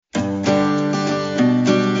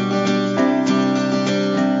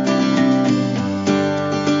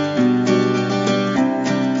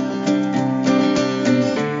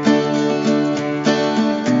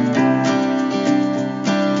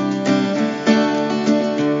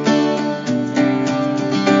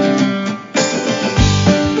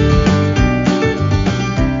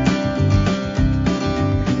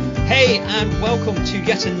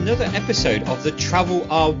episode of the Travel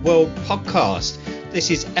Our World podcast.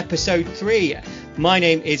 This is episode 3. My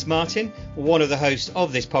name is Martin, one of the hosts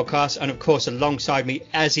of this podcast, and of course alongside me,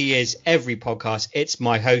 as he is every podcast, it's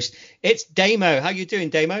my host, it's Damo. How you doing,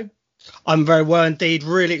 Damo? I'm very well indeed.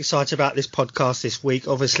 Really excited about this podcast this week.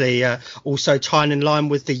 Obviously, also tying in line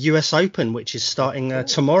with the US Open, which is starting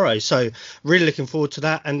tomorrow. So really looking forward to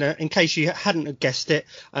that. And in case you hadn't guessed it,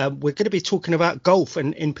 we're going to be talking about golf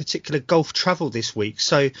and in particular golf travel this week.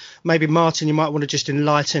 So maybe, Martin, you might want to just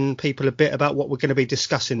enlighten people a bit about what we're going to be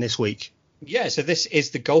discussing this week. Yeah, so this is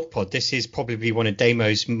the Golf Pod. This is probably one of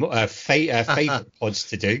Damo's favourite pods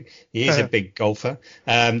to do. He is a big golfer.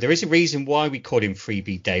 There is a reason why we call him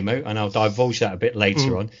Freebie Damo, and I'll divulge that a bit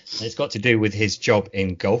later on. And it's got to do with his job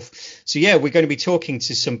in golf. So, yeah, we're going to be talking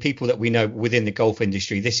to some people that we know within the golf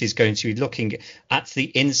industry. This is going to be looking at the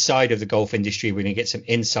inside of the golf industry. We're going to get some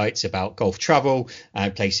insights about golf travel,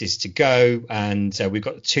 places to go. And we've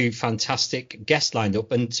got 2 fantastic guests lined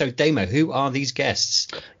up. And so, Damo, who are these guests?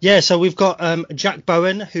 Yeah, so we've got Jack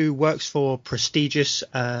Bowen, who works for prestigious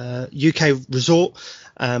UK resort,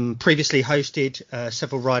 previously hosted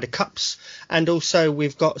several Ryder Cups, and also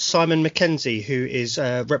we've got Simon Mackenzie, who is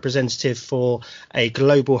a representative for a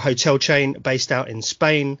global hotel chain based out in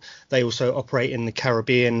Spain. They also operate in the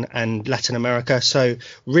Caribbean and Latin America, so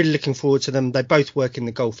really looking forward to them. They both work in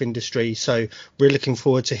the golf industry, so we're looking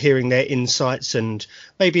forward to hearing their insights and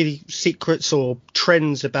maybe secrets or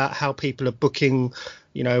trends about how people are booking.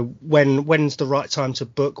 You know, when's the right time to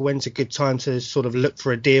book, when's a good time to sort of look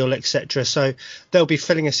for a deal, etc. So they'll be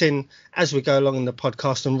filling us in as we go along in the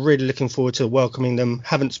podcast. I'm really looking forward to welcoming them.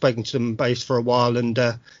 Haven't spoken to them both for a while, and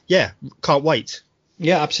can't wait.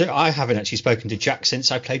 Yeah, absolutely. I haven't actually spoken to Jack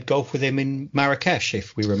since I played golf with him in Marrakesh,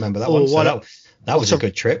 if we remember that one. So that was a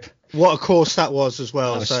good trip. What a course that was as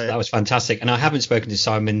well. That was fantastic. And I haven't spoken to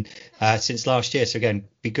Simon since last year. So, again,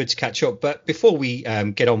 be good to catch up. But before we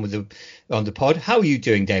get on with the pod, how are you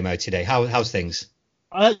doing, Damo, today? How's things?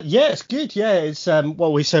 Yeah, it's good. Yeah, it's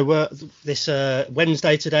we're this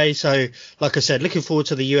Wednesday today. So, like I said, looking forward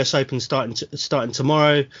to the US Open starting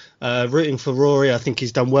tomorrow. Rooting for Rory. I think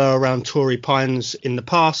he's done well around Torrey Pines in the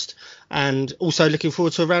past. And also looking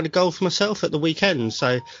forward to a round of golf myself at the weekend.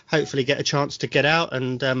 So hopefully get a chance to get out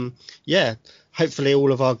and hopefully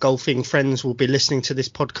all of our golfing friends will be listening to this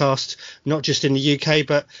podcast, not just in the UK,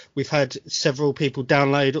 but we've had several people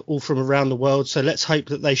download all from around the world. So let's hope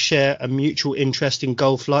that they share a mutual interest in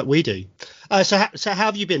golf like we do. So how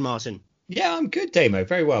have you been, Martin? Yeah, I'm good, Damo.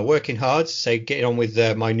 Very well. Working hard. So getting on with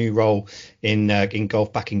my new role in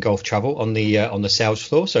golf, back in golf travel on the sales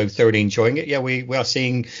floor. So thoroughly enjoying it. Yeah, we are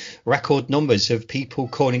seeing record numbers of people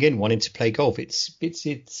calling in wanting to play golf. It's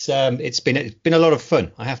been a lot of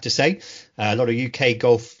fun, I have to say. A lot of UK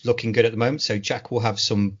golf looking good at the moment. So Jack will have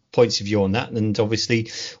some points of view on that. And obviously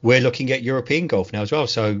we're looking at European golf now as well.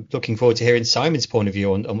 So looking forward to hearing Simon's point of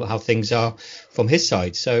view on how things are from his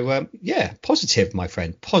side. So, positive, my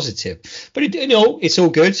friend, positive. But, it's all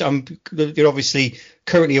good. You're obviously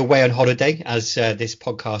currently away on holiday as this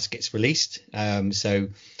podcast gets released. So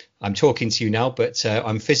I'm talking to you now, but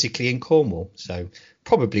I'm physically in Cornwall. So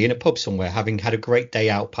probably in a pub somewhere, having had a great day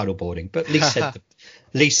out paddleboarding. But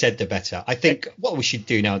least said the better. I think what we should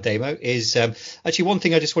do now, Damo, is actually one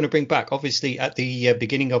thing I just want to bring back. Obviously, at the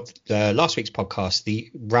beginning of last week's podcast,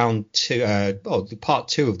 the the part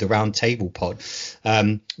 2 of the round table pod,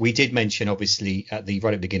 we did mention, obviously, right at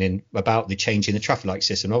the beginning about the change in the traffic light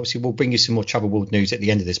system. Obviously, we'll bring you some more travel world news at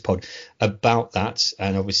the end of this pod about that.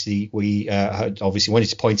 And obviously, we wanted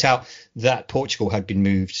to point out that Portugal had been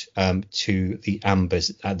moved to the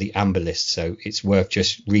amber list. So it's worth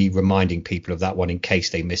just reminding people of that one in case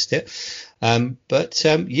they missed it.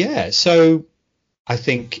 So I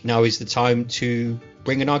think now is the time to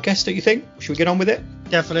bring in our guest, don't you think? Should we get on with it?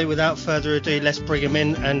 Definitely. Without further ado, let's bring him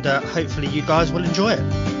in and hopefully you guys will enjoy it.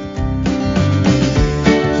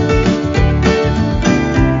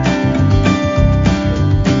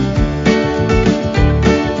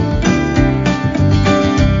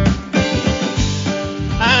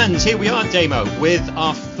 And here we are, Damo, with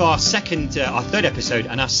our third episode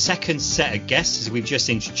and our second set of guests as we've just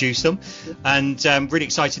introduced them. And really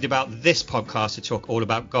excited about this podcast to talk all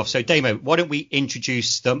about golf. So, Damo, why don't we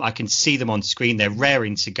introduce them? I can see them on screen. They're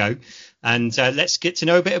raring to go. And let's get to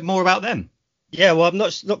know a bit more about them. Yeah, well, I'm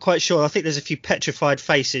not quite sure. I think there's a few petrified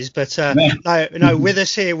faces, but no. With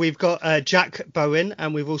us here, we've got Jack Bowen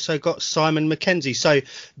and we've also got Simon Mackenzie. So,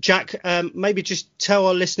 Jack, maybe just tell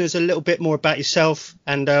our listeners a little bit more about yourself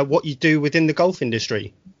and what you do within the golf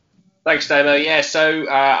industry. Thanks, Damo. Yeah, so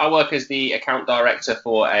I work as the account director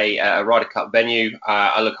for a Ryder Cup venue.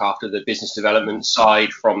 I look after the business development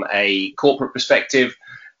side from a corporate perspective.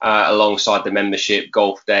 alongside the membership,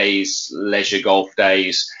 golf days, leisure golf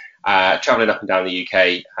days, traveling up and down the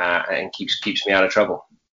UK, and keeps me out of trouble.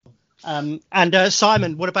 And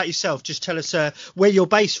Simon, what about yourself? Just tell us where you're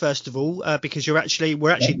based first of all, because we're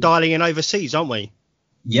actually dialing in overseas, aren't we?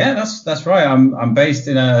 Yeah, that's right. I'm based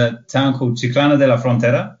in a town called Chiclana de la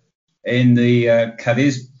Frontera in the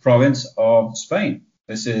Cadiz province of Spain.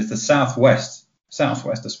 This is the southwest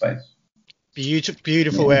of Spain.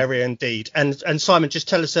 Beautiful area indeed. And Simon, just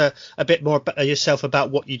tell us a bit more about yourself, about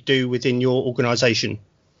what you do within your organisation.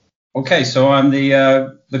 Okay, so I'm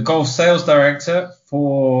the golf sales director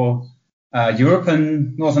for Europe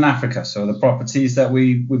and Northern Africa. So the properties that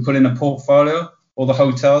we put in a portfolio, or the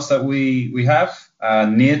hotels that we have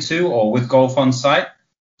near to or with golf on site,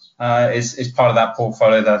 is part of that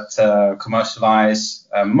portfolio that commercialize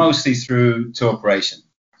mostly through to operation.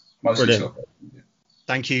 Brilliant.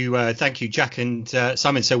 Thank you, Jack and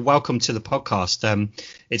Simon. So welcome to the podcast.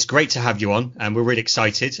 It's great to have you on, and we're really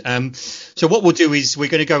excited. So what we'll do is we're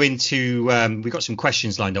going to go into we've got some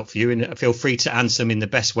questions lined up for you, and feel free to answer them in the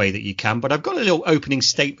best way that you can. But I've got a little opening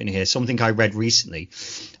statement here, something I read recently.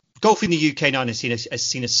 Golf in the UK now has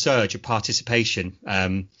seen a surge of participation,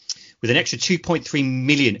 with an extra 2.3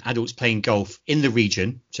 million adults playing golf in the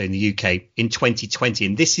region, so in the UK, in 2020,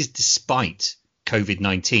 and this is despite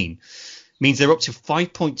COVID-19. Means they're up to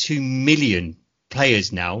 5.2 million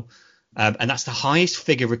players now, and that's the highest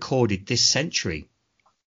figure recorded this century.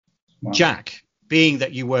 Wow. Jack, being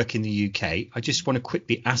that you work in the UK, I just want to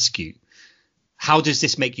quickly ask you, how does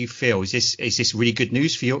this make you feel? Is this really good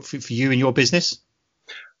news for you and your business?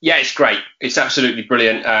 Yeah, it's great. It's absolutely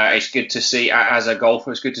brilliant. It's good to see, as a golfer,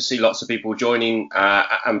 it's good to see lots of people joining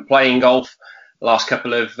and playing golf. Last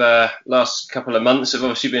couple of months have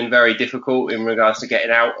obviously been very difficult in regards to getting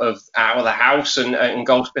out of the house, and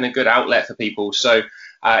golf's been a good outlet for people. So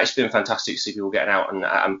it's been fantastic to see people getting out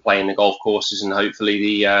and playing the golf courses, and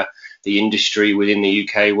hopefully the industry within the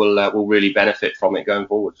UK will really benefit from it going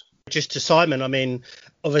forward. Just to Simon, I mean,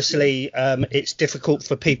 obviously it's difficult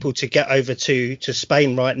for people to get over to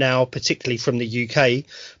Spain right now, particularly from the UK.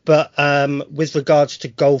 But with regards to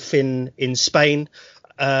golf in Spain,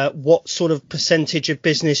 what sort of percentage of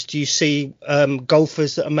business do you see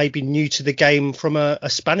golfers that are maybe new to the game from a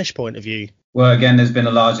Spanish point of view? Well, again, there's been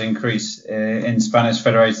a large increase in Spanish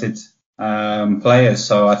federated players.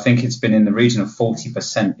 So I think it's been in the region of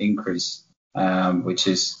 40% increase, which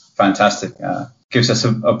is fantastic. Gives us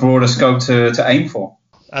a broader scope to aim for.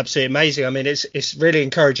 Absolutely amazing. I mean, it's really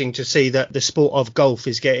encouraging to see that the sport of golf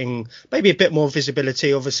is getting maybe a bit more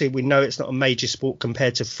visibility. Obviously, we know it's not a major sport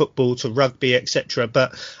compared to football, to rugby, etc.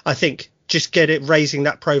 But I think just raising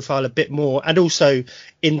that profile a bit more, and also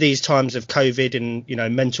in these times of COVID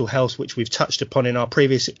and mental health, which we've touched upon in our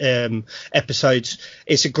previous episodes,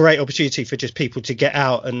 it's a great opportunity for just people to get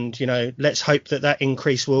out, and let's hope that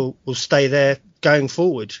increase will stay there going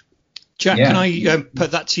forward. Jack, Can I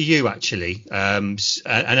put that to you, actually, and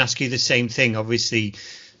ask you the same thing? Obviously,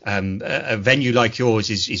 a venue like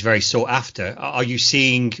yours is very sought after. Are you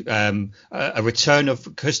seeing a return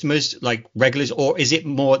of customers, like regulars, or is it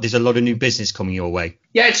more there's a lot of new business coming your way?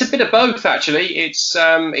 Yeah, it's a bit of both, actually. It's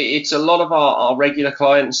a lot of our regular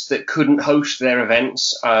clients that couldn't host their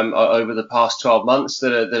events over the past 12 months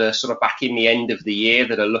that are sort of back in the end of the year,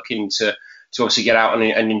 that are looking to obviously get out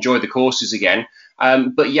and enjoy the courses again.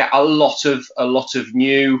 But yeah, a lot of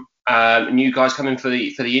new guys coming for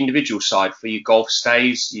the individual side, for your golf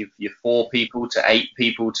stays, your 4 people to 8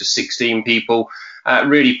 people to 16 people,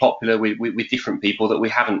 really popular with different people that we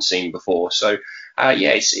haven't seen before. So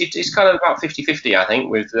yeah, it's kind of about 50-50, I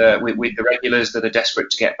think, with the regulars that are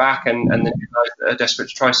desperate to get back and the new guys that are desperate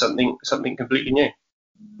to try something completely new.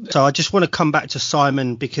 So I just want to come back to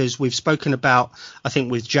Simon, because we've spoken about, I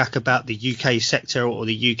think with Jack, about the UK sector or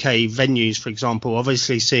the UK venues, for example,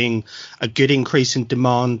 obviously seeing a good increase in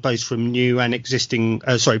demand both from new and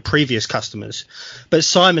previous customers. But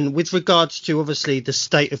Simon, with regards to obviously the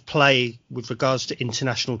state of play with regards to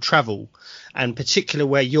international travel, and particularly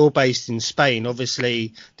where you're based in Spain,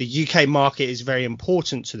 obviously the UK market is very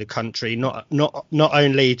important to the country, not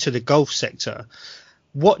only to the golf sector.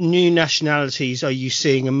 What new nationalities are you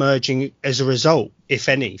seeing emerging as a result, if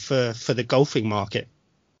any, for the golfing market?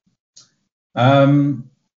 Well,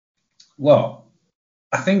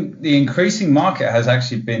 I think the increasing market has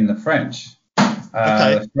actually been the French.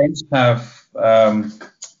 Okay. The French have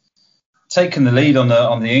taken the lead on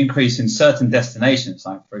the increase in certain destinations,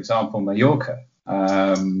 like, for example, Mallorca,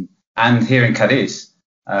 and here in Cadiz.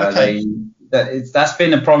 Okay. That's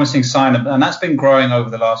been a promising sign, and that's been growing over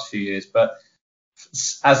the last few years. But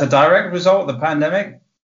as a direct result of the pandemic,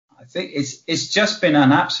 I think it's just been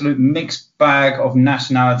an absolute mixed bag of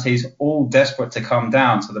nationalities, all desperate to come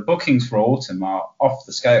down. So the bookings for autumn are off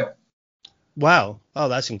the scale. Wow. Oh,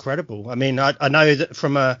 that's incredible. I mean, I know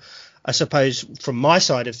that I suppose from my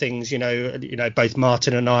side of things, both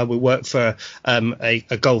Martin and I, we work for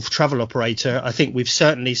a golf travel operator. I think we've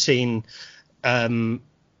certainly seen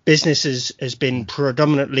business has been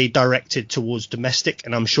predominantly directed towards domestic,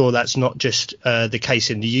 and I'm sure that's not just the case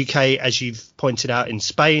in the UK, as you've pointed out, in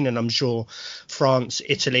Spain, and I'm sure France,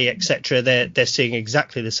 Italy, etc. They're seeing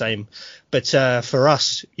exactly the same. But for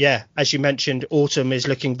us, yeah, as you mentioned, autumn is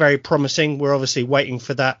looking very promising. We're obviously waiting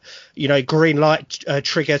for that, green light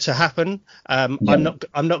trigger to happen. I'm not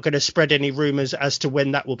going to spread any rumours as to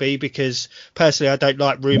when that will be, because personally I don't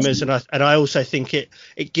like rumours, and I also think it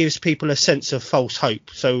gives people a sense of false hope.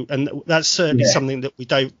 So, and that's certainly something that we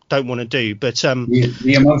don't want to do. But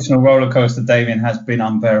the emotional roller coaster, Damien, has been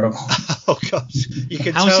unbearable. Oh God, you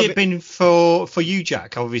can. How's it been for you,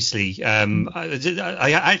 Jack? Obviously,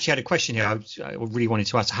 I actually had a question here. I really wanted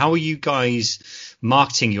to ask, how are you guys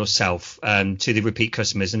marketing yourself to the repeat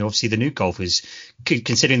customers and obviously the new golfers,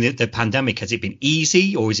 considering the pandemic? Has it been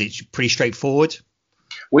easy, or is it pretty straightforward?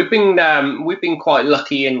 We've been quite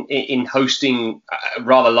lucky in hosting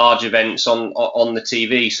rather large events on the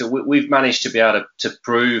TV. So we've managed to be able to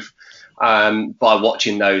prove by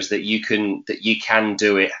watching those that you can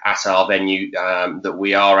do it at our venue, that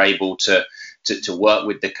we are able to work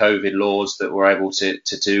with the COVID laws, that we're able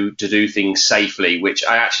to do things safely, which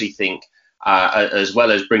I actually think, as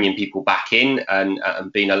well as bringing people back in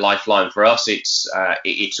and being a lifeline for us,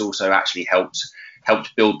 it's also actually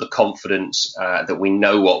helped build the confidence that we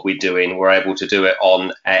know what we're doing. We're able to do it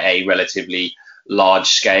on a relatively large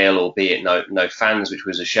scale, albeit no fans, which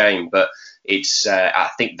was a shame, but it's I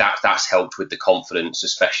think that's helped with the confidence,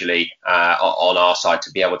 especially on our side,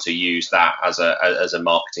 to be able to use that as a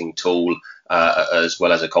marketing tool, as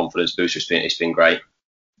well as a confidence booster. It's been great.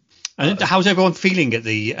 And how's everyone feeling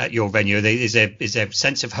at your venue? Is there a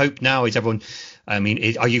sense of hope now? Is everyone? I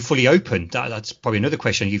mean, are you fully open? That's probably another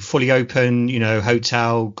question. Are you fully open?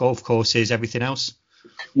 Hotel, golf courses, everything else?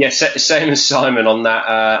 Yes, same as Simon on that.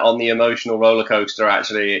 On the emotional roller coaster,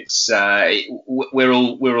 actually, it's we're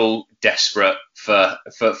all desperate for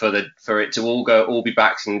it to all be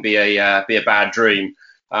back and be a bad dream.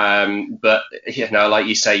 But like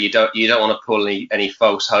you say, you don't want to pull any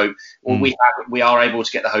false hope. Well, we are able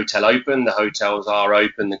to get the hotel open. The hotels are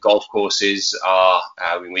open. The golf courses are.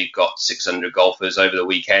 We've got 600 golfers over the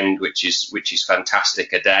weekend, which is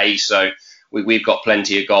fantastic a day. So we've got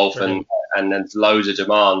plenty of golf. Brilliant. And there's loads of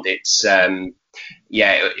demand. It's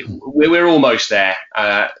we're almost there.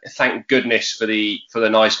 Thank goodness for the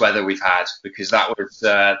nice weather we've had, because that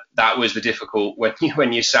was the difficult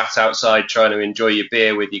when you sat outside trying to enjoy your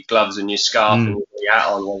beer with your gloves and your scarf and your hat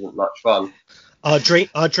on. Wasn't much fun. I'll drink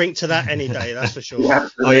to that any day, that's for sure.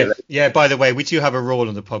 Yeah, by the way, we do have a rule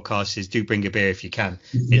on the podcast, is do bring a beer if you can.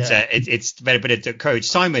 It's very bit of courage.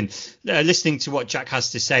 Simon, listening to what Jack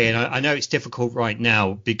has to say, and I know it's difficult right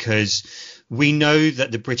now because we know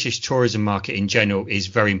that the British tourism market in general is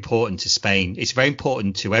very important to Spain. It's very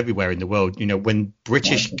important to everywhere in the world. When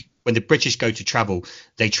the British go to travel,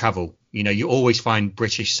 they travel. You always find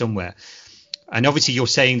British somewhere. And obviously you're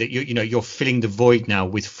saying that you're filling the void now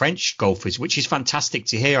with French golfers, which is fantastic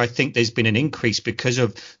to hear. I think there's been an increase because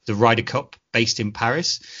of the Ryder Cup based in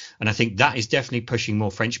Paris. And I think that is definitely pushing more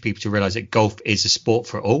French people to realize that golf is a sport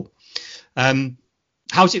for all.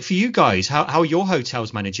 How's it for you guys? How are your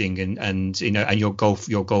hotels managing and your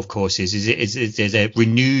golf courses? Is there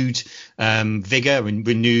renewed vigor and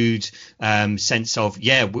renewed sense of,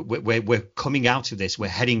 we're coming out of this, we're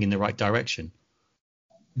heading in the right direction?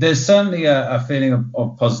 There's certainly a feeling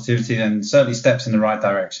of positivity and certainly steps in the right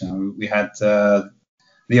direction. We had the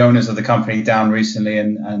owners of the company down recently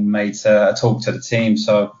and made a talk to the team.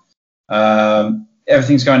 So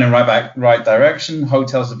everything's going in the right direction.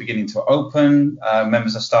 Hotels are beginning to open.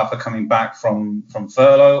 Members of staff are coming back from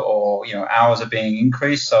furlough, or hours are being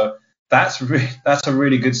increased. So that's a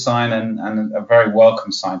really good sign and a very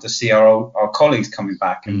welcome sign to see our colleagues coming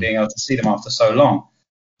back and being able to see them after so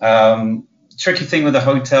long. Tricky thing with the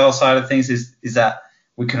hotel side of things is that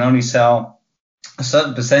we can only sell a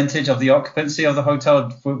certain percentage of the occupancy of the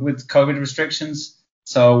hotel with COVID restrictions.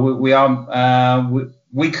 So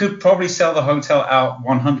we could probably sell the hotel out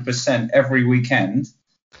 100% every weekend,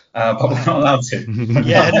 but we're not allowed to.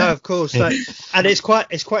 Yeah, no, of course. And it's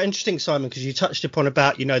quite interesting, Simon, because you touched upon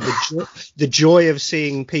about the joy of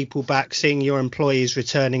seeing people back, seeing your employees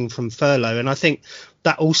returning from furlough. And I think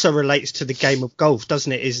that also relates to the game of golf,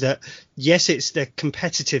 doesn't it? Is that, yes, it's the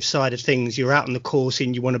competitive side of things. You're out on the course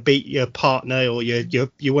and you want to beat your partner, or you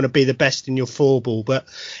want to be the best in your four ball, but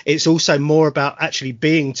it's also more about actually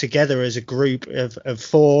being together as a group of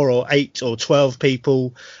 4 or 8 or 12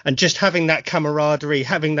 people, and just having that camaraderie,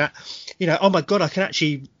 having that, oh my God, I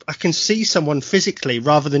can see someone physically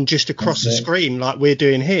rather than just across the screen like we're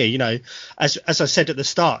doing here. As I said at the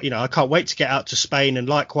start, I can't wait to get out to Spain, and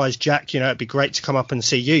likewise, Jack, it'd be great to come up and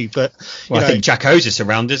see you. But I think Jack owes us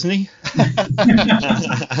around, doesn't he?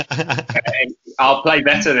 I'll play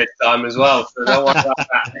better this time as well, so don't worry about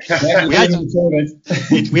that.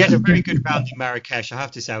 we had a very good round in Marrakesh. I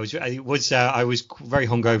have to say, I was very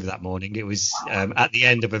hungover that morning. It was at the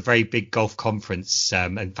end of a very big golf conference.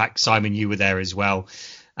 In fact, Simon, you were there as well.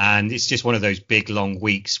 And it's just one of those big, long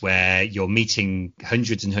weeks where you're meeting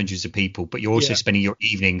hundreds and hundreds of people, but you're also spending your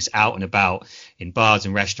evenings out and about in bars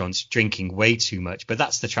and restaurants, drinking way too much. But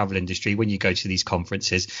that's the travel industry when you go to these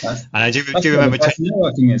conferences. And I do remember the best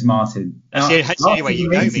networking is, Martin. That's the only way you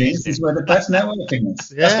know me. This is where the best networking is.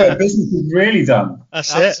 That's where business is really done.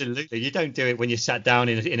 Absolutely. You don't do it when you're sat down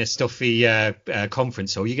in a stuffy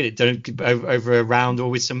conference hall. You get it done over a round or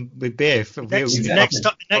with beer.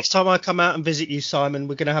 Next time I come out and visit you, Simon,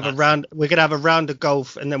 we're going to have a round. We're going to have a round of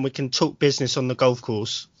golf, and then we can talk business on the golf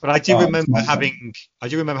course. But I do remember having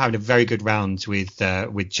a very good round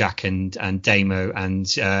with Jack and Damo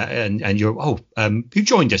and your who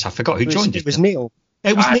joined us? I forgot who joined us. It was Neil.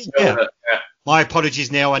 It was Neil. Yeah. My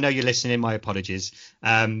apologies, Neil. I know you're listening. My apologies.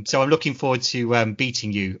 So I'm looking forward to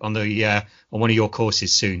beating you on one of your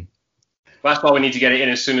courses soon. That's why we need to get it in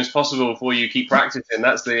as soon as possible before you keep practicing.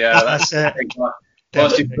 That's the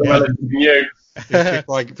whilst you're still relatively new.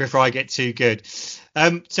 Before I get too good.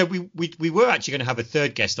 So we were actually going to have a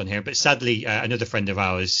third guest on here, but sadly another friend of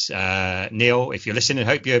ours, Neil, if you're listening,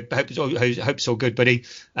 hope it's all good, buddy.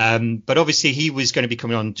 But obviously he was going to be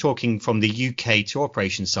coming on talking from the UK tour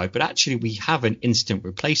operations side, but actually we have an instant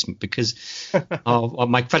replacement because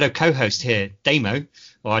my fellow co-host here, Damo,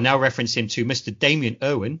 or I now reference him to Mr. Damien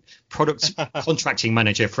Irwin, product contracting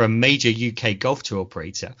manager for a major UK golf tour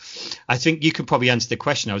operator. I think you could probably answer the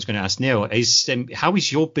question I was going to ask Neil, is how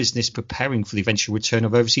is your business preparing for the eventual return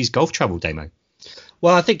of overseas golf travel, Damo?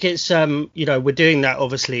 Well, I think it's, we're doing that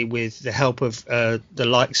obviously with the help of the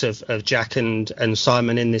likes of Jack and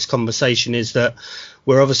Simon in this conversation, is that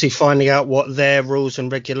we're obviously finding out what their rules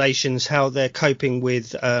and regulations, how they're coping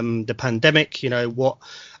with the pandemic, what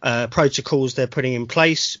protocols they're putting in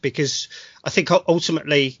place, because I think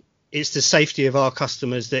ultimately it's the safety of our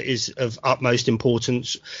customers that is of utmost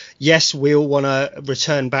importance. Yes, we all want to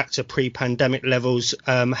return back to pre-pandemic levels.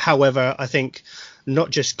 However, I think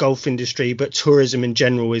not just golf industry, but tourism in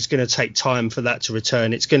general is going to take time for that to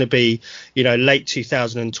return. It's going to be, late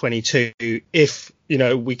 2022 if,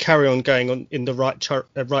 we carry on going on in the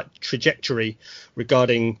right trajectory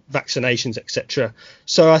regarding vaccinations, etc.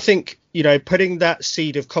 So I think, putting that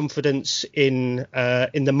seed of confidence in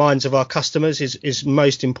the minds of our customers is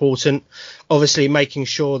most important. Obviously, making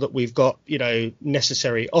sure that we've got,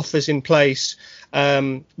 necessary offers in place.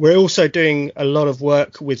 We're also doing a lot of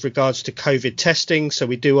work with regards to COVID testing. So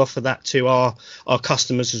we do offer that to our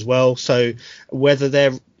customers as well. So whether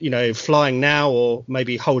they're, flying now or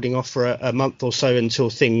maybe holding off for a month or so until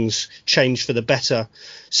things change for the better.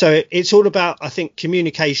 So it's all about, I think,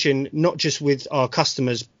 communication, not just with our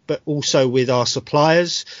customers, but also with our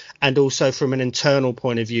suppliers, and also from an internal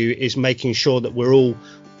point of view is making sure that we're all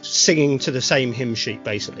singing to the same hymn sheet,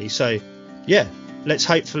 basically. So, yeah, let's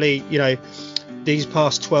hopefully, these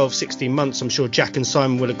past 12, 16 months, I'm sure Jack and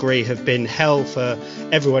Simon will agree, have been hell for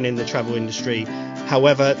everyone in the travel industry.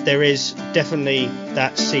 However, there is definitely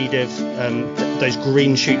that seed of those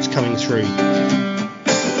green shoots coming through.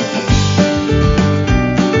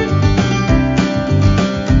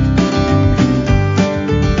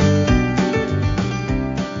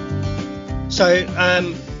 So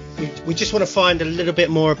we just want to find a little bit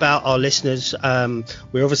more about our listeners.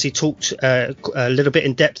 We obviously talked a little bit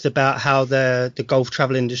in depth about how the golf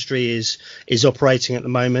travel industry is operating at the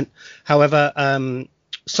moment. However,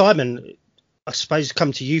 Simon, I suppose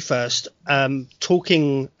come to you first.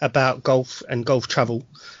 Talking about golf and golf travel,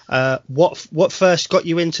 what first got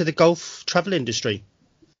you into the golf travel industry?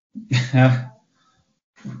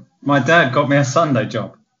 My dad got me a Sunday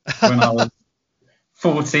job when I was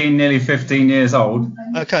 14, nearly 15 years old.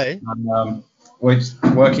 Okay. Which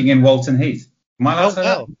working in Walton Heath. Am I allowed to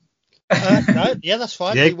say that? No, yeah, that's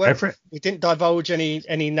fine. Yeah, go for it. We didn't divulge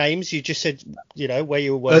any names. You just said, where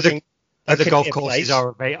you were working. Other golf courses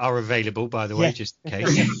are available, by the way, just in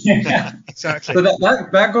case. Yeah, exactly. So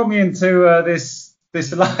that got me into this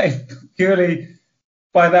life purely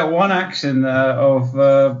by that one action of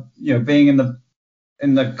being in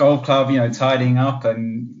the golf club, tidying up,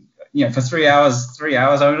 and for 3 hours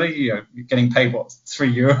only, you're getting paid what,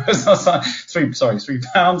 €3 or something,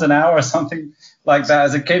 £3 an hour or something like that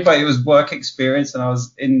as a kid. But it was work experience, and I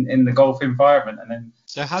was in the golf environment. And then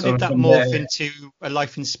so how did that morph into a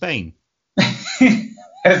life in Spain?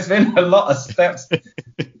 There's been a lot of steps.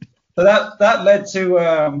 So that led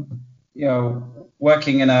to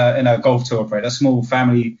working in a golf tour operator, a small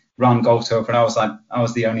family-run golf tour operator. I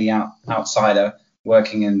was the only outsider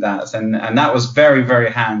working in that, and that was very,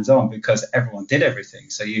 very hands-on because everyone did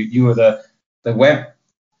everything. So you were the web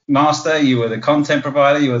master, you were the content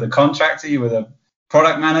provider, you were the contractor, you were the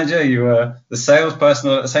product manager, you were the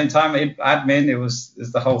salesperson at the same time, admin. It was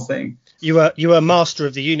the whole thing. You were a master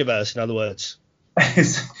of the universe, in other words.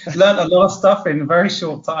 Learned a lot of stuff in a very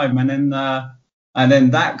short time, and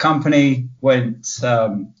then that company went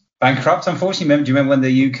bankrupt, unfortunately. Do you remember when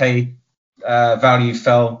the UK value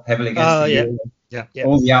fell heavily against the euro? Yeah.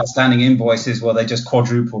 All the outstanding invoices, they just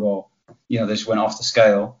quadrupled, or they just went off the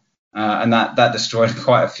scale, and that destroyed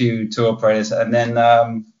quite a few tour operators. And then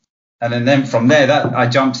from there, that I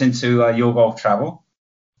jumped into Your Golf Travel,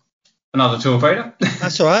 another tour operator.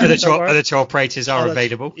 That's all right. Other tour operators are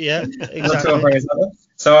available. Yeah, exactly.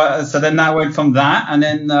 So then that went from that, and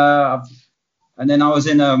then I was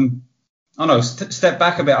in step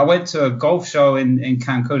back a bit. I went to a golf show in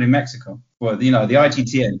Cancun in Mexico. Well, the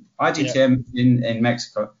IGTM in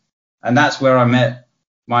Mexico, and that's where I met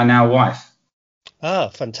my now wife. Ah,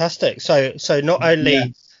 fantastic. So not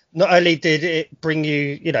only did it bring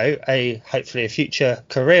you, a hopefully a future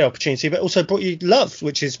career opportunity, but also brought you love,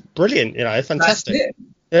 which is brilliant. Fantastic. That's it.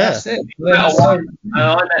 Yeah. That's it.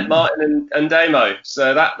 I met Martin and Damo,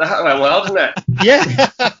 so that went well, didn't it? Yeah.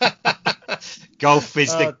 Golf is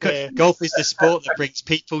the sport that brings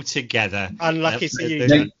people together. Unlucky for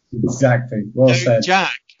you. Exactly. Well said.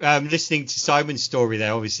 Jack, listening to Simon's story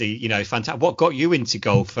there, obviously, fantastic. What got you into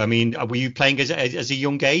golf? I mean, were you playing as a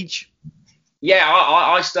young age? Yeah,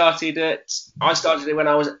 I started it when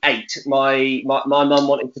I was 8. My mum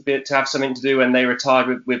wanted to have something to do when they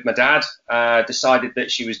retired with my dad. Decided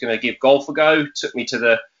that she was going to give golf a go. Took me to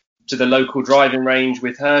the local driving range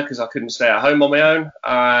with her because I couldn't stay at home on my own.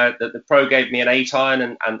 The pro gave me an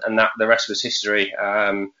 8-iron, and that the rest was history.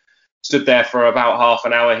 Stood there for about half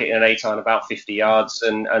an hour hitting an 8-iron about 50 yards,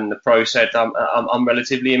 and the pro said I'm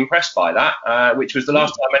relatively impressed by that, which was the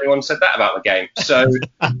last time anyone said that about the game. So.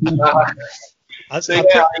 I'm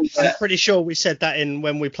pretty sure we said that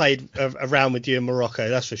when we played around with you in Morocco.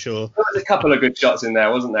 That's for sure. There was a couple of good shots in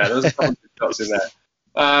there, wasn't there? There was a couple of good shots in there.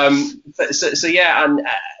 So yeah, and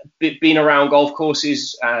being around golf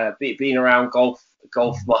courses, being around golf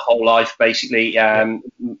my whole life, basically.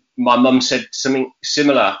 My mum said something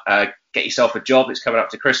similar. Get yourself a job. It's coming up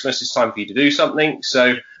to Christmas. It's time for you to do something.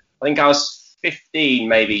 So I think I was 15,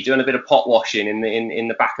 maybe, doing a bit of pot washing in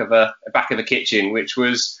the back of a kitchen, which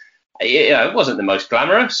was. It wasn't the most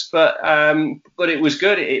glamorous, but it was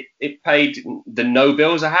good. It paid the no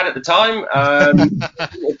bills I had at the time.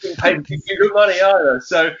 It didn't pay good money either.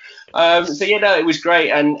 So it was great.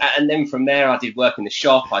 And then from there, I did work in the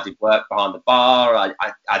shop. I did work behind the bar.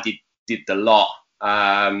 I did the lot,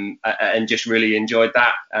 and just really enjoyed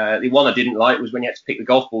that. The one I didn't like was when you had to pick the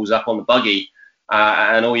golf balls up on the buggy,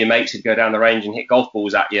 and all your mates would go down the range and hit golf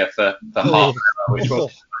balls at you for half an hour, which was.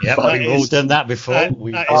 Yeah, we've all done that before.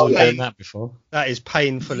 That is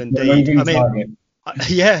painful indeed. I mean,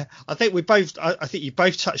 yeah, I think you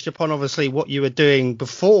both touched upon obviously what you were doing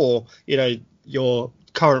before, your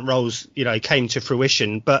current roles, came to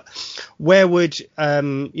fruition. But where would,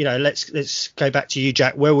 let's go back to you,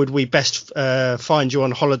 Jack. Where would we best find you on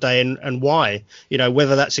holiday, and why?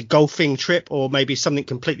 Whether that's a golfing trip or maybe something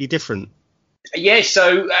completely different. Yeah,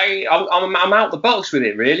 so I'm out the box with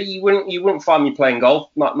it, really. You wouldn't find me playing golf.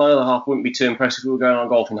 My other half wouldn't be too impressed if we were going on a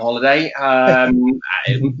golfing holiday.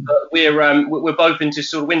 We're both into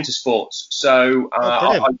sort of winter sports. So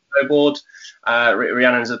I snowboard.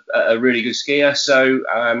 Rhiannon's a really good skier. So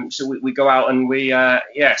we go out and we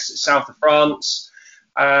south of France.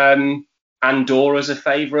 Andorra's a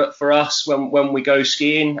favourite for us when we go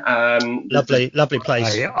skiing. Lovely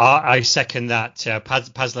place. I second that.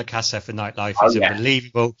 Paz La Casa for nightlife is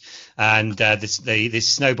unbelievable, and this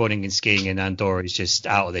snowboarding and skiing in Andorra is just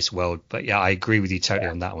out of this world. But yeah, I agree with you totally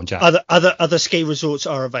on that one, Jack. Other ski resorts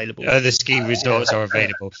are available. Other ski resorts are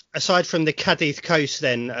available. Aside from the Cadiz coast,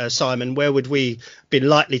 then Simon, where would we be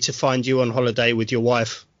likely to find you on holiday with your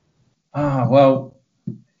wife? Well,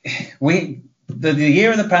 The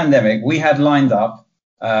year of the pandemic, we had lined up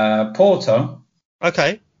Porto,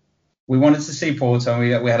 okay, we wanted to see Porto,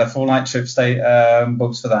 and we had a 4-night trip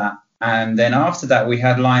booked for that. And then after that, we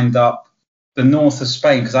had lined up the north of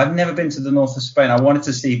Spain, because I'd never been to the north of Spain. I wanted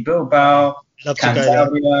to see Bilbao,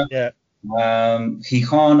 Cantabria,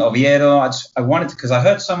 Gijón, Oviedo. I wanted to, because I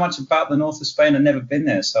heard so much about the north of Spain and never been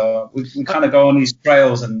there. So we kind of go on these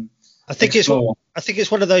trails and explore. I think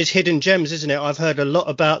it's one of those hidden gems, isn't it? I've heard a lot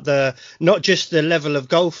about not just the level of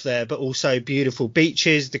golf there, but also beautiful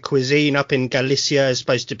beaches. The cuisine up in Galicia is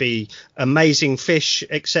supposed to be amazing, fish,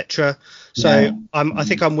 etc. So I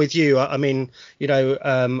think I'm with you. I mean,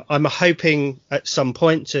 I'm hoping at some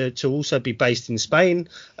point to also be based in Spain.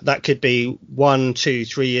 That could be 1, 2,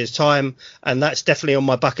 3 years time, and that's definitely on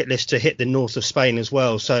my bucket list to hit the north of Spain as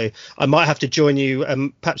well. So I might have to join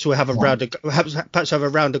you. Perhaps we'll have a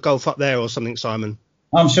round of golf up there or something, Simon.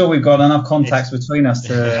 I'm sure we've got enough contacts between us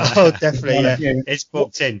to. Oh, definitely, yeah. It's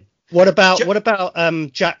booked in. What about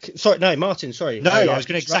Jack? Sorry, no, Martin. Sorry. No, I was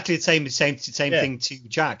going to exactly the same thing to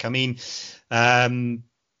Jack. I mean,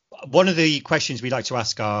 one of the questions we like to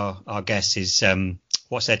ask our guests is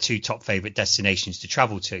what's their 2 top favorite destinations to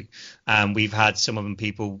travel to? We've had some of them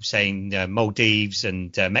people saying Maldives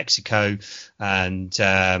and Mexico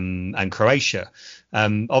and Croatia.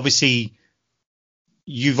 Obviously,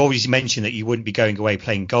 you've always mentioned that you wouldn't be going away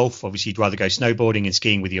playing golf. Obviously, you'd rather go snowboarding and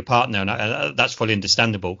skiing with your partner, and that's fully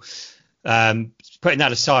understandable. Putting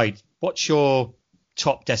that aside, what's your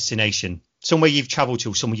top destination? Somewhere you've travelled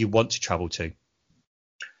to, somewhere you want to travel to?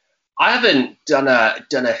 I haven't done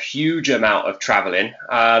a huge amount of travelling.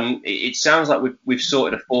 It sounds like we've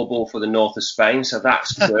sorted a 4-ball for the north of Spain, so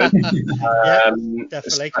that's good.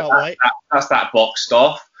 Definitely, can't wait. That's that boxed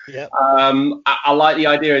off. Yeah. I like the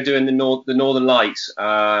idea of doing the Northern Lights.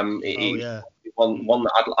 One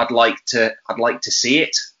that I'd like to see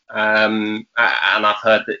it. And I've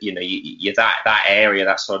heard that that area,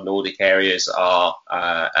 that sort of Nordic areas are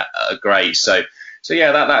great. So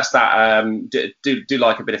yeah, that's that. Do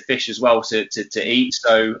like a bit of fish as well to eat.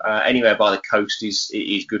 So anywhere by the coast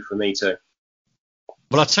is good for me too.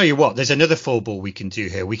 Well, I'll tell you what, there's another 4-ball we can do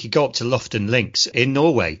here. We could go up to Lofton Links in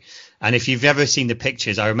Norway. And if you've ever seen the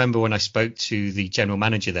pictures, I remember when I spoke to the general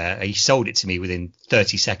manager there, he sold it to me within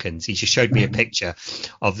 30 seconds. He just showed me a picture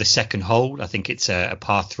of the second hole. I think it's a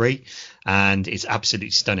par 3, and it's absolutely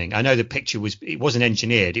stunning. I know the picture wasn't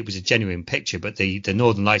engineered. It was a genuine picture, but the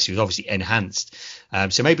Northern Lights was obviously enhanced.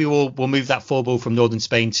 So maybe we'll move that 4-ball from Northern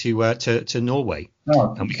Spain to Norway.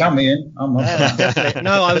 Oh, count me in. I'm not definitely.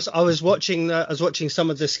 No, I was watching some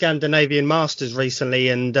of the Scandinavian Masters recently,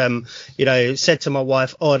 and said to my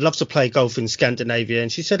wife, "Oh, I'd love to play golf in Scandinavia,"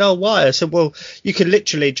 and she said, "Oh, why?" I said, "Well, you can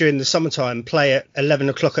literally during the summertime play at 11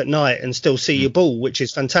 o'clock at night and still see your ball, which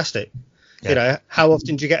is fantastic." Yeah. How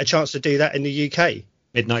often do you get a chance to do that in the UK?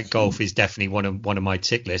 Midnight golf is definitely one of my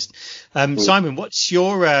tick list. Simon, what's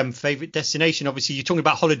your favourite destination? Obviously, you're talking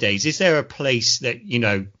about holidays. Is there a place that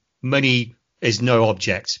money is no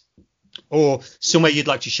object, or somewhere you'd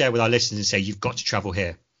like to share with our listeners and say you've got to travel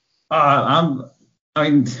here?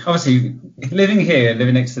 Obviously, living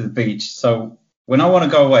next to the beach. So when I want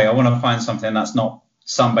to go away, I want to find something that's not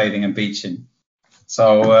sunbathing and beaching.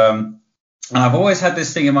 So and I've always had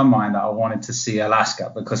this thing in my mind that I wanted to see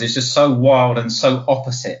Alaska, because it's just so wild and so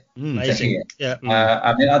opposite to here. Yeah.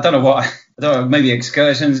 I don't know, maybe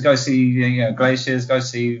excursions, go see glaciers, go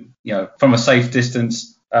see from a safe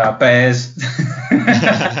distance bears.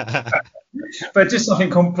 But just something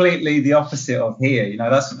completely the opposite of here.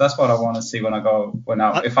 That's what I want to see when I go.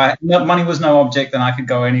 If money was no object, then I could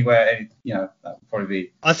go anywhere. That would probably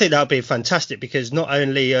be. I think that would be fantastic, because not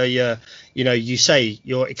only are you say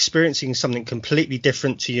you're experiencing something completely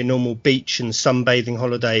different to your normal beach and sunbathing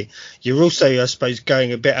holiday. You're also, I suppose,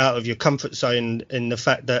 going a bit out of your comfort zone in the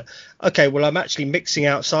fact that, okay, well, I'm actually mixing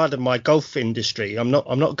outside of my golf industry. I'm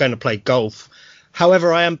not going to play golf.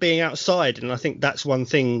 However, I am being outside, and I think that's one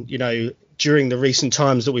thing, during the recent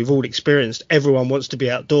times that we've all experienced, everyone wants to be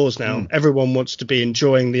outdoors now. Everyone wants to be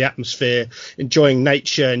enjoying the atmosphere, enjoying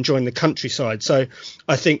nature, enjoying the countryside. So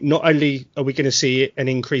I think not only are we going to see an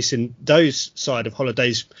increase in those side of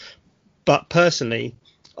holidays, but personally,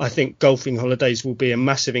 I think golfing holidays will be a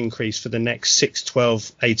massive increase for the next 6,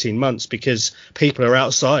 12, 18 months, because people are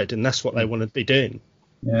outside and that's what they want to be doing.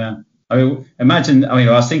 Yeah. I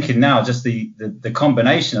was thinking now, just the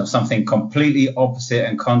combination of something completely opposite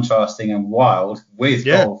and contrasting and wild with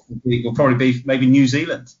golf will probably be maybe New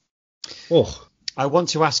Zealand. Oh, I want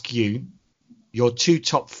to ask you your 2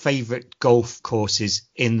 top favourite golf courses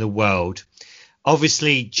in the world.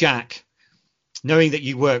 Obviously, Jack, knowing that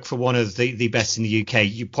you work for one of the best in the UK,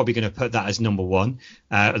 you're probably going to put that as number one.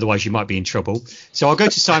 Otherwise, you might be in trouble. So I'll go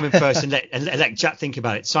to Simon first and let Jack think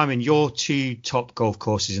about it. Simon, your 2 top golf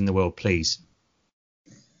courses in the world, please.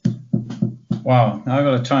 Wow, now I've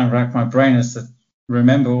got to try and rack my brain as to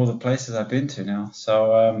remember all the places I've been to now.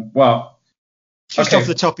 So, Just off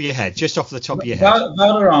the top of your head.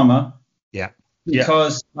 Valderrama. Yeah.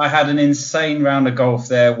 Because I had an insane round of golf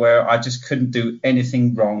there where I just couldn't do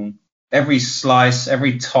anything wrong. Every slice,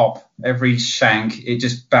 every top, every shank, it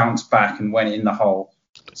just bounced back and went in the hole.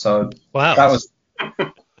 So wow, that was.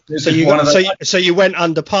 So you went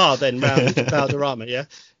under par then round Valderrama, yeah?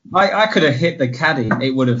 I could have hit the caddy,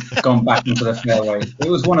 it would have gone back into the fairway. It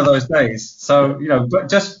was one of those days. So but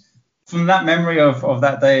just from that memory of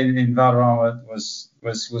that day in Valderrama was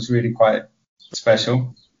really quite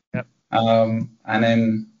special. Yep. And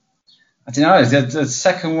then I don't know, the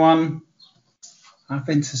second one. I've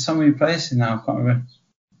been to so many places now, I can't remember.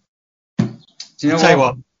 Do you know I'll tell you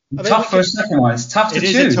what? Tough for a second one. It's tough to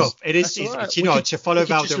choose. It is. To follow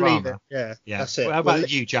Valderrama. Yeah. That's it. How about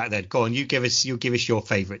you, Jack? Then go on. You give us your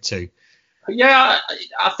favourite too. Yeah,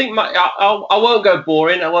 I think I won't go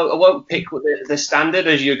boring. I won't pick the standard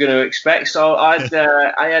as you're going to expect. So I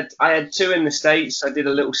had 2 in the States. I did a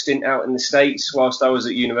little stint out in the States whilst I was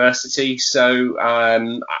at university. So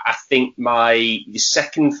I think my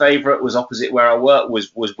second favourite was opposite where I worked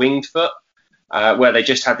was Winged Foot, where they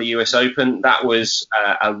just had the US Open. That was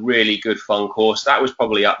a really good fun course. That was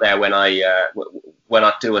probably up there when I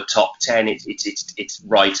do a top 10. It's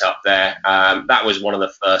right up there. That was one of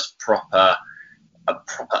the first proper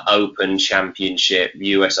Open Championship,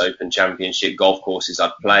 US Open Championship golf courses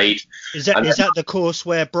I've played. Is that the course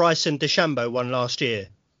where Bryson DeChambeau won last year?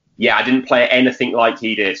 Yeah, I didn't play anything like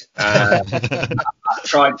he did. I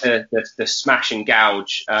tried the smash and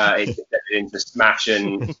gouge into smash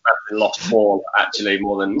and lost ball, actually,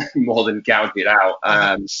 more than gouge it out.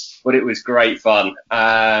 But it was great fun.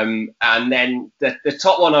 And then the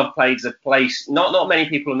top one I've played is a place not many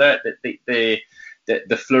people know it.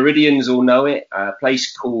 The Floridians all know it. A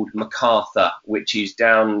place called MacArthur, which is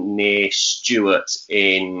down near Stewart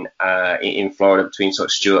in Florida, between sort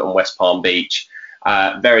of Stewart and West Palm Beach.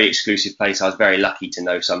 Very exclusive place. I was very lucky to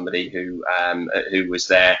know somebody who was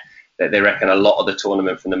there. They reckon a lot of the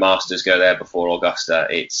tournament from the Masters go there before Augusta.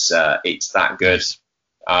 It's that good.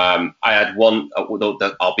 I had one.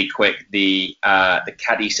 I'll be quick. The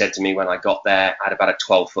caddy said to me when I got there, I had about a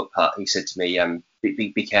 12-foot putt. He said to me,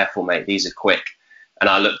 "Be careful, mate. These are quick." And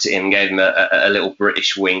I looked at him, gave him a little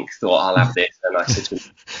British wink, thought I'll have this. And I said to him,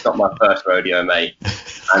 "It's not my first rodeo, mate."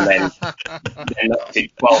 And then knocked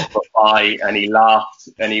it 12 foot by, and he laughed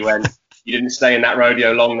and he went, "You didn't stay in that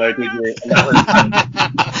rodeo long though, did you?" And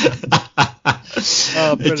that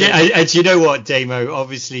and you know what, Damo?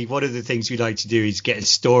 Obviously, one of the things we like to do is get a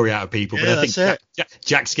story out of people. Yeah, but I think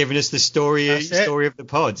Jack's given us the story of the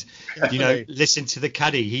pod. Definitely. Listen to the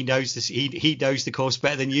caddy. He knows this. He knows the course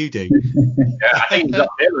better than you do. Yeah, I think he's up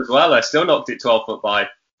here as well. I still knocked it 12 foot by.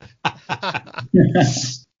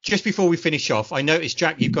 Just before we finish off, I noticed,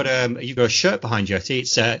 Jack, you've got a shirt behind you. It's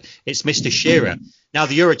Mr. Shearer. Now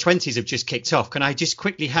the Euro 20s have just kicked off. Can I just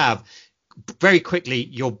quickly have, very quickly,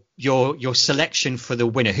 your selection for the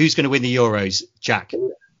winner? Who's going to win the Euros, Jack?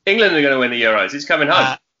 England are going to win the Euros. It's coming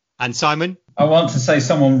home. And Simon? I want to say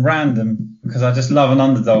someone random because I just love an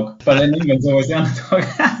underdog, but in England's always the underdog.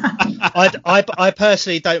 I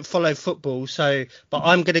personally don't follow football, but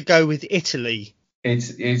I'm going to go with Italy.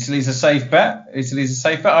 Italy's a safe bet.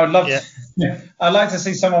 I would love to. I'd like to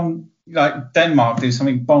see someone like Denmark do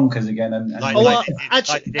something bonkers again, like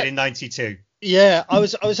they did in '92. Yeah, I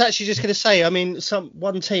was actually just going to say, I mean,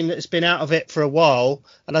 one team that's been out of it for a while,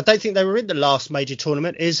 and I don't think they were in the last major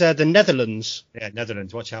tournament, is the Netherlands. Yeah,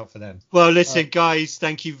 Netherlands. Watch out for them. Well, listen, guys,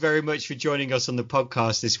 thank you very much for joining us on the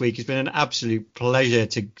podcast this week. It's been an absolute pleasure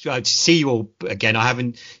to see you all again. I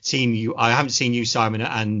haven't seen you, Simon,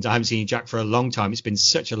 and I haven't seen you, Jack, for a long time. It's been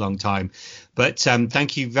such a long time. But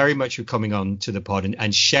thank you very much for coming on to the pod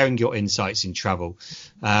and sharing your insights in travel.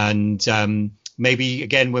 And maybe,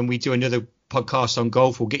 again, when we do another podcast on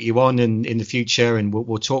golf, we'll get you on in the future and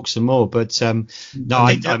we'll talk some more. But I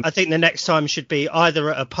think the next time should be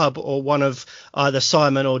either at a pub or one of either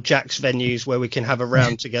Simon or Jack's venues where we can have a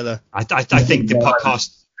round together. I think the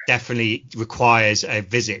podcast definitely requires a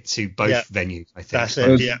visit to both venues. I think that's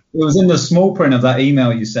it. It was in the small print of that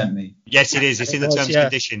email you sent me. Yes, it is. It's in the terms and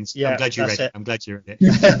conditions. Yeah, I'm glad you read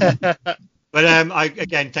it. But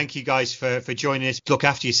again, thank you guys for joining us. Look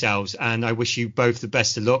after yourselves, and I wish you both the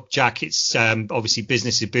best of luck. Jack, it's obviously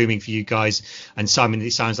business is booming for you guys, and Simon,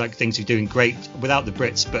 it sounds like things are doing great without the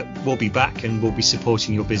Brits, but we'll be back and we'll be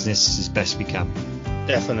supporting your business as best we can.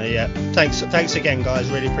 Definitely, yeah. Thanks again, guys.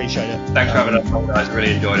 Really appreciate it. Thanks for having us on, guys.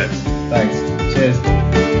 Really enjoyed it. Thanks. Cheers.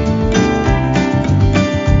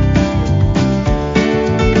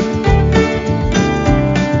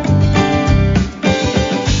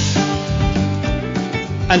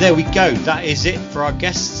 And there we go. That is it for our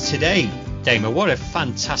guests today. Damo, what a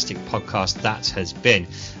fantastic podcast that has been.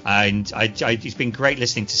 And it's been great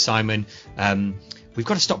listening to Simon. We've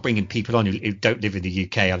got to stop bringing people on who don't live in the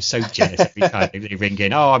UK. I'm so jealous every time they ring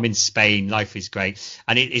in. Oh, I'm in Spain. Life is great.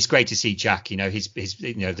 And it's great to see Jack. His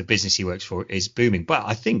the business he works for is booming. But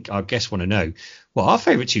I think our guests want to know what our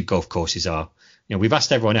favourite 2 golf courses are. We've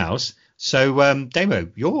asked everyone else. So, Damo,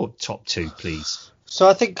 your top 2, please. So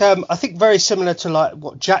I think very similar to like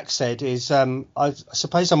what Jack said is I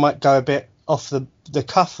suppose I might go a bit off the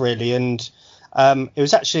cuff really, and it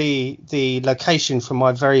was actually the location for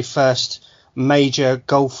my very first major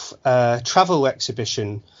golf travel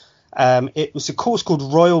exhibition. It was a course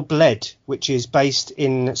called Royal Bled, which is based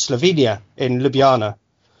in Slovenia, in Ljubljana.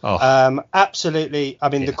 Oh. Absolutely. I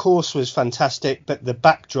mean, The course was fantastic, but the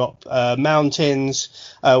backdrop,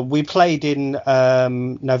 mountains, we played in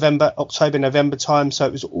October, November time. So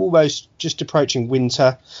it was almost just approaching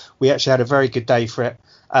winter. We actually had a very good day for it.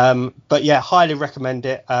 But yeah, highly recommend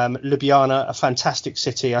it. Ljubljana, a fantastic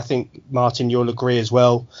city. I think, Martin, you'll agree as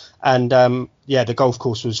well. And the golf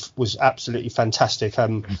course was absolutely fantastic.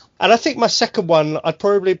 And I think my second one, I'd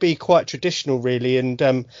probably be quite traditional, really, and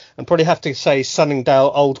probably have to say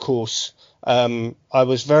Sunningdale Old Course. I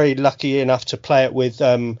was very lucky enough to play it with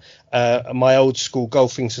my old school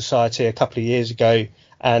golfing society a couple of years ago,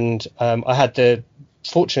 and I had the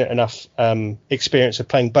fortunate enough experience of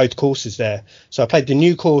playing both courses there. So I played the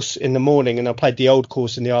new course in the morning and I played the old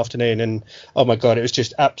course in the afternoon, and oh my god, it was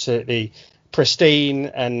just absolutely pristine,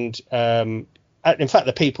 and in fact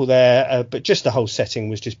the people there, but just the whole setting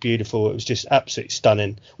was just beautiful. It was just absolutely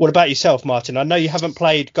stunning. What about yourself, Martin? I know you haven't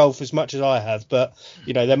played golf as much as I have, but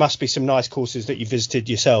there must be some nice courses that you visited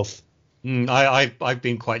yourself. I've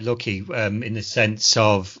been quite lucky in the sense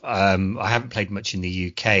of I haven't played much in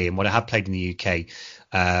the UK, and what I have played in the UK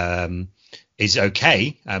is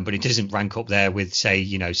okay, but it doesn't rank up there with, say,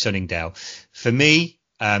 Sunningdale. For me,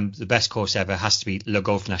 the best course ever has to be Le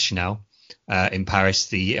Golf National in Paris,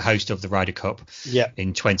 the host of the Ryder Cup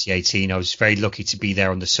in 2018. I was very lucky to be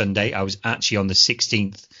there on the Sunday. I was actually on the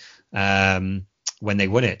 16th when they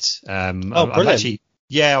won it. Brilliant. I'm actually,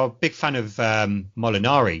 I'm a big fan of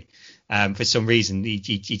Molinari. For some reason,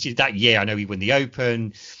 he that year, I know he won the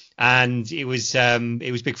Open, and it was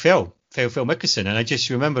Big Phil Mickelson, and I just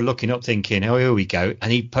remember looking up thinking, oh, here we go,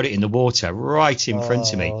 and he put it in the water right in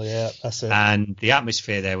front of me. Oh yeah, that's it. And the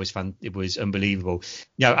atmosphere there was fun. It was unbelievable.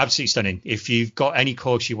 Absolutely stunning. If you've got any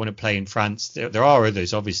course you want to play in France, there are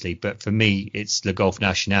others obviously, but for me it's Le Golf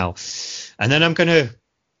National. And then I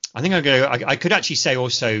could actually say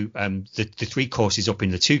also the 3 courses up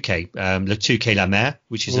in the Touquet, Le Touquet La Mer,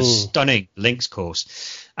 which is a stunning links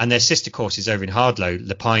course, and their sister courses over in Hardlow,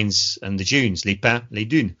 Le Pines and the Dunes, Les Pins, Les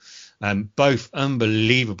Dunes. Both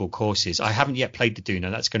unbelievable courses. I haven't yet played the Dune,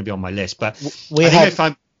 and that's going to be on my list. But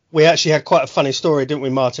we actually had quite a funny story, didn't we,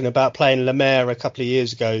 Martin, about playing La Mer a couple of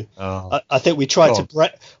years ago. I think we tried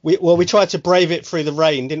we tried to brave it through the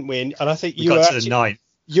rain, didn't we? And I think you got to the ninth.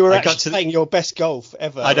 You were actually playing your best golf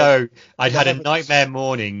ever. I know. I'd had a nightmare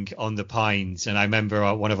morning on the Pines, and I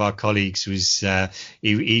remember one of our colleagues was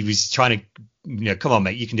he was trying to, come on,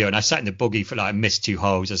 mate, you can do it. And I sat in the buggy for I missed 2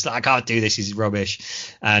 holes. I was like, I can't do this. This is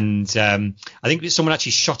rubbish. And I think someone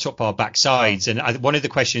actually shot up our backsides. And one of the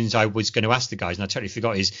questions I was going to ask the guys, and I totally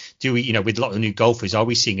forgot, is do we, with a lot of new golfers, are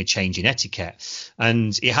we seeing a change in etiquette?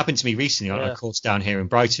 And it happened to me recently on a course down here in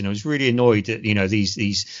Brighton. I was really annoyed that,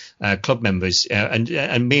 these club members and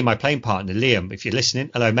me and my playing partner, Liam, if you're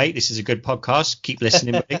listening, hello, mate, this is a good podcast. Keep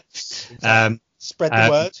listening, buddy. Spread the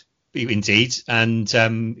word. Indeed. And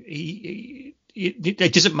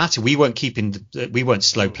it doesn't matter. We weren't we weren't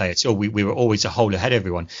slow players. We were always a hole ahead of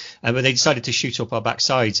everyone. But they decided to shoot up our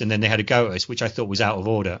backsides, and then they had a go at us, which I thought was out of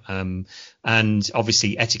order. And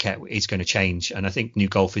obviously etiquette is going to change, and I think new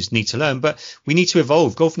golfers need to learn. But we need to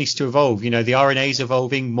evolve. Golf needs to evolve. The R&A is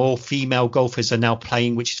evolving. More female golfers are now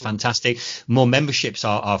playing, which is fantastic. More memberships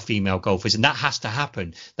are female golfers, and that has to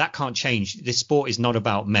happen. That can't change. This sport is not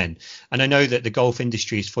about men. And I know that the golf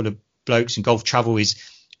industry is full of blokes, and golf travel is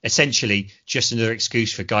essentially just another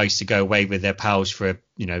excuse for guys to go away with their pals for a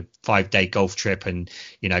 5-day golf trip, and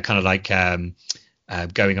kind of like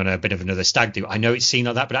going on a bit of another stag do. I know it's seen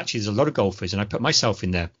like that, but actually there's a lot of golfers, and I put myself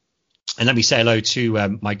in there. And let me say hello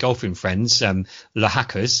to my golfing friends, the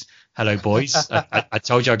Hackers. Hello, boys. I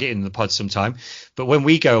told you I'll get in the pod sometime. But when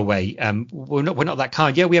we go away, we're not that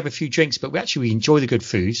kind. Yeah, we have a few drinks, but we enjoy the good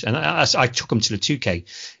food. And I took them to the 2K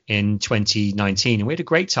in 2019, and we had a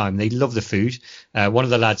great time. They love the food. One of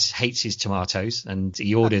the lads hates his tomatoes, and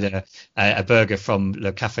he ordered a burger from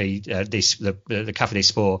Le Café the Café des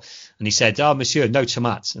Sports, and he said, "Oh, monsieur, no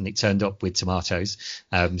tomates," and it turned up with tomatoes.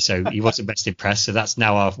 So he wasn't best impressed. So that's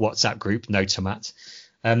now our WhatsApp group, no tomates.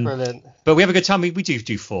 Brilliant. But we have a good time. We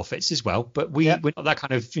do forfeits as well, but we're not that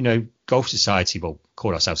kind of golf society. Well,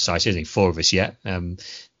 call ourselves society. There's only 4 of us yet.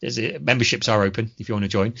 Memberships are open if you want to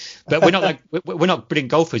join, but we're not we're not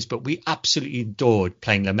brilliant golfers, but we absolutely adored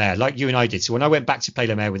playing Le Maire like you and I did. So when I went back to play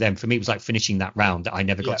Le Maire with them, for me it was like finishing that round that I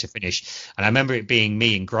never got to finish. And I remember it being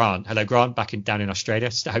me and Grant. Hello, Grant, down in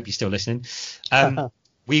Australia. I hope you're still listening.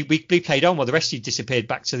 We played on while the rest of you disappeared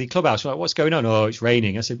back to the clubhouse. We're like, what's going on? Oh, it's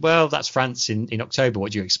raining. I said, well, that's France in October.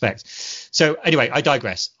 What do you expect? So anyway, I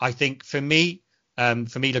digress. I think for me,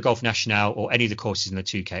 Le Golf National or any of the courses in the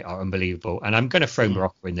 2K are unbelievable. And I'm going to throw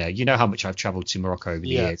Morocco in there. You know how much I've traveled to Morocco over the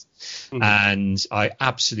years. And I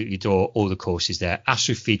absolutely adore all the courses there.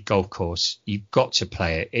 Asrafid Golf Course, you've got to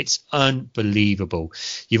play it. It's unbelievable.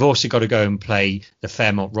 You've also got to go and play the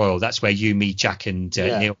Fairmont Royal. That's where you, me, Jack and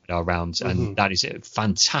Neil are around. And that is a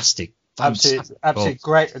fantastic absolutely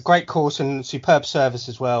great course and superb service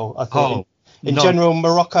as well, I thought. In general,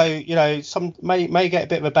 Morocco, some may get a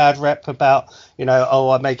bit of a bad rep about,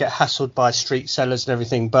 I may get hassled by street sellers and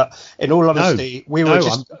everything. But in all honesty, we were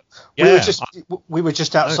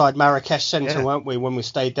just outside Marrakesh Centre, weren't we, when we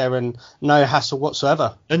stayed there, and no hassle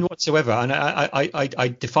whatsoever. None whatsoever. And I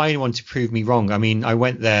defy anyone to prove me wrong. I mean, I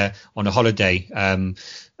went there on a holiday.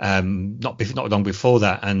 Not long before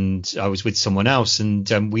that, and I was with someone else,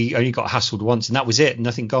 and we only got hassled once, and that was it.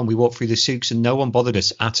 Nothing gone. We walked through the souks, and no one bothered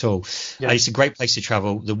us at all. It's a great place to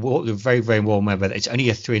travel. The very, very warm weather. It's only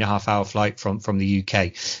a 3.5-hour flight from the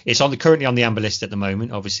UK. It's currently on the amber list at the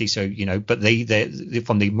moment, obviously. So but they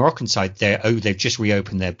from the Moroccan side, they've just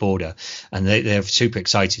reopened their border, and they're super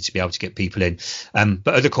excited to be able to get people in.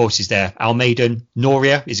 But other courses there, Al Maiden,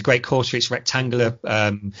 Noria is a great course for its rectangular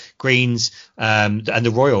greens, and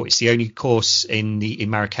the Royal. It's the only course in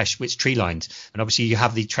Marrakesh which tree lined, and obviously you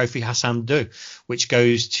have the Trophy Hassan II, which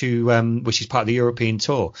goes to which is part of the European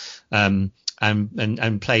Tour, and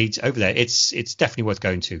played over there. It's definitely worth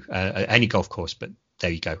going to any golf course. But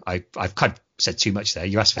there you go. I've kind of said too much there.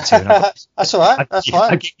 You asked for 2. And That's all right. That's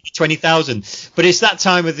fine. I give you 20,000. But it's that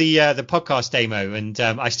time of the podcast, Damo, and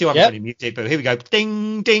I still haven't got any music. But here we go.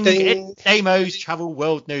 Ding ding. Ding. Damo's Travel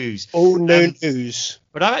World News. All news.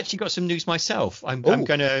 But I've actually got some news myself. I'm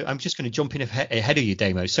just gonna jump in ahead of you,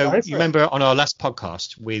 Damo. So you remember on our last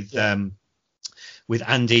podcast with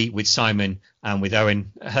Andy, with Simon, and with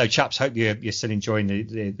Owen. Hello, chaps. Hope you're still enjoying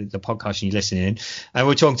the podcast and you're listening in. And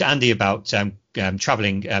we're talking to Andy about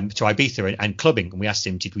traveling to Ibiza and clubbing. And we asked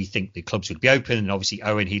him, did we think the clubs would be open? And obviously,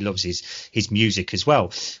 Owen, he loves his music as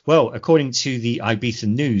well. Well, according to the Ibiza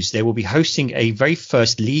News, they will be hosting a very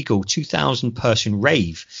first legal 2,000-person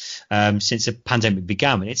rave since the pandemic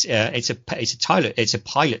began. And it's a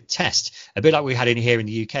pilot test, a bit like we had in here in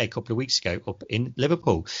the UK a couple of weeks ago up in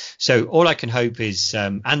Liverpool. So all I can hope is,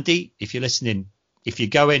 Andy, if you're listening, if you're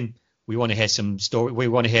going, we want to hear some story. We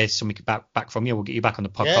want to hear something back from you. We'll get you back on the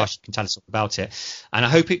podcast. You can tell us all about it. And I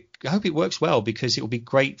hope it works well, because it will be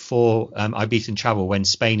great for Ibiza travel when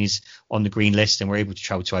Spain is on the green list and we're able to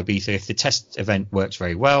travel to Ibiza. If the test event works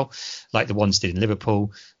very well, like the ones did in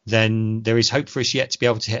Liverpool, then there is hope for us yet to be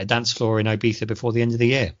able to hit a dance floor in Ibiza before the end of the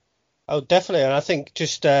year. Oh, definitely. And I think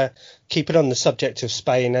just keep it on the subject of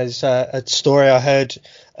Spain, as a story I heard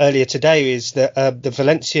earlier today is that the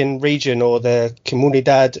Valencian region, or the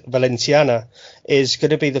Comunidad Valenciana, is going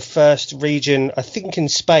to be the first region, I think, in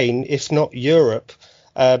Spain, if not Europe,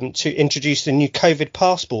 to introduce the new COVID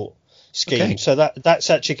passport scheme. Okay. So that's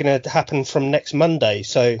actually going to happen from next Monday.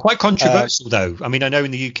 So quite controversial, though. I mean, I know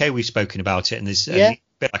in the UK we've spoken about it, and there's a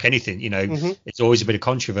bit like anything, it's always a bit of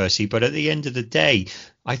controversy. But at the end of the day,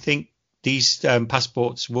 I think these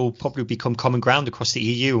passports will probably become common ground across the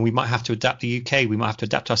EU, and we might have to adapt the UK. We might have to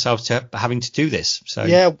adapt ourselves to having to do this.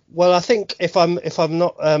 So well, I think if I'm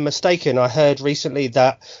not mistaken, I heard recently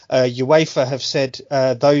that UEFA have said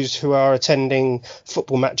those who are attending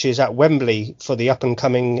football matches at Wembley for the up and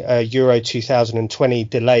coming Euro 2020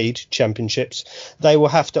 delayed championships, they will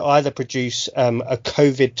have to either produce a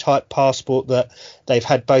COVID type passport that they've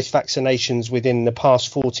had both vaccinations within the past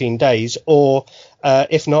 14 days, or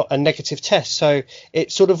if not a negative test. So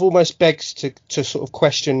it sort of almost begs to sort of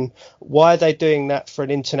question, why are they doing that for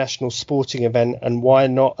an international sporting event, and why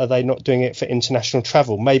are they not doing it for international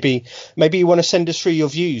travel? Maybe you want to send us through your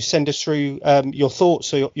views, send us through your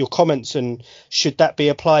thoughts or your comments, and should that be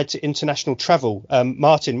applied to international travel?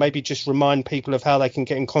 Martin, maybe just remind people of how they can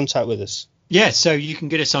get in contact with us. Yeah, so you can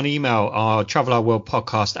get us on email, our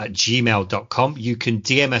travelourworldpodcast@gmail.com. You can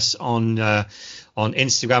DM us on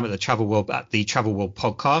Instagram at the Travel World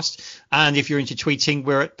Podcast. And if you're into tweeting,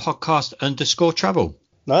 we're at podcast_travel.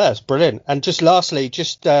 No, that's brilliant. And just lastly,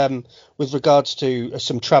 with regards to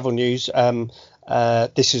some travel news,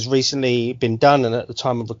 this has recently been done, and at the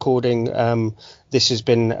time of recording, this has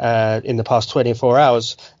been in the past 24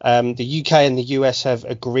 hours. The UK and the US have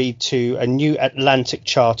agreed to a new Atlantic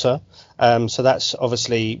charter. So that's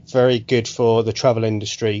obviously very good for the travel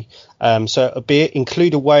industry. So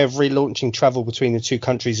include a way of relaunching travel between the two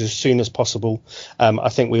countries as soon as possible. I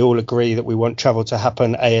think we all agree that we want travel to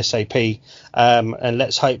happen ASAP. And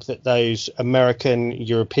let's hope that those American,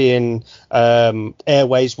 European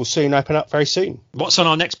airways will soon open up very soon. What's on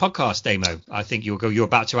our next podcast, Damo? I think you're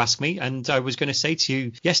about to ask me, and I was going to say to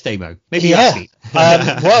you, yes, Damo. Maybe you ask me.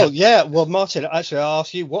 Well, Martin, actually, I'll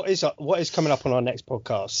ask you, what is coming up on our next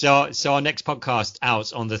podcast? So our next podcast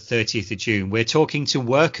out on the 30th of June, we're talking to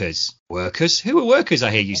workers. Workers? Who are workers,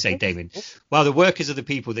 I hear you say, Damon? Well, the workers are the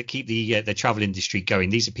people that keep the travel industry going.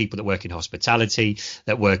 These are people that work in hospitality,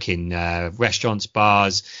 that work in restaurants,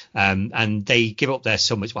 bars, and they give up their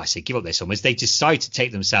summers. Well, I say give up their summers. They decide to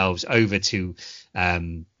take themselves over to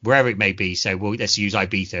wherever it may be. So, well, let's use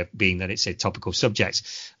Ibiza, being that it's a topical subject,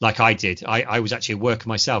 like I did. I was actually a worker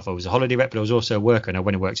myself. I was a holiday rep, but I was also a worker, and I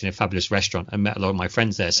went and worked in a fabulous restaurant and met a lot of my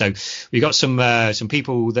friends there. So we got some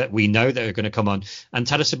people that we know that are going to come on and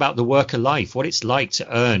tell us about the worker life, what it's like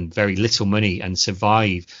to earn very little money and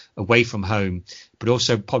survive away from home, but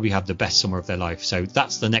also probably have the best summer of their life. So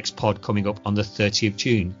that's the next pod coming up on the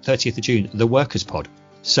 30th of June, the Workers Pod.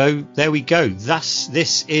 So there we go.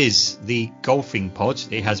 This is the golfing pod.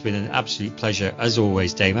 It has been an absolute pleasure as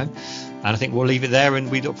always, Damo. And I think we'll leave it there, and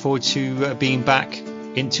we look forward to being back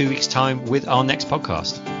in 2 weeks' time with our next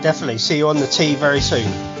podcast. Definitely. See you on the tee very soon.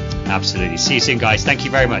 Absolutely. See you soon, guys. Thank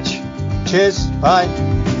you very much. Cheers. Bye.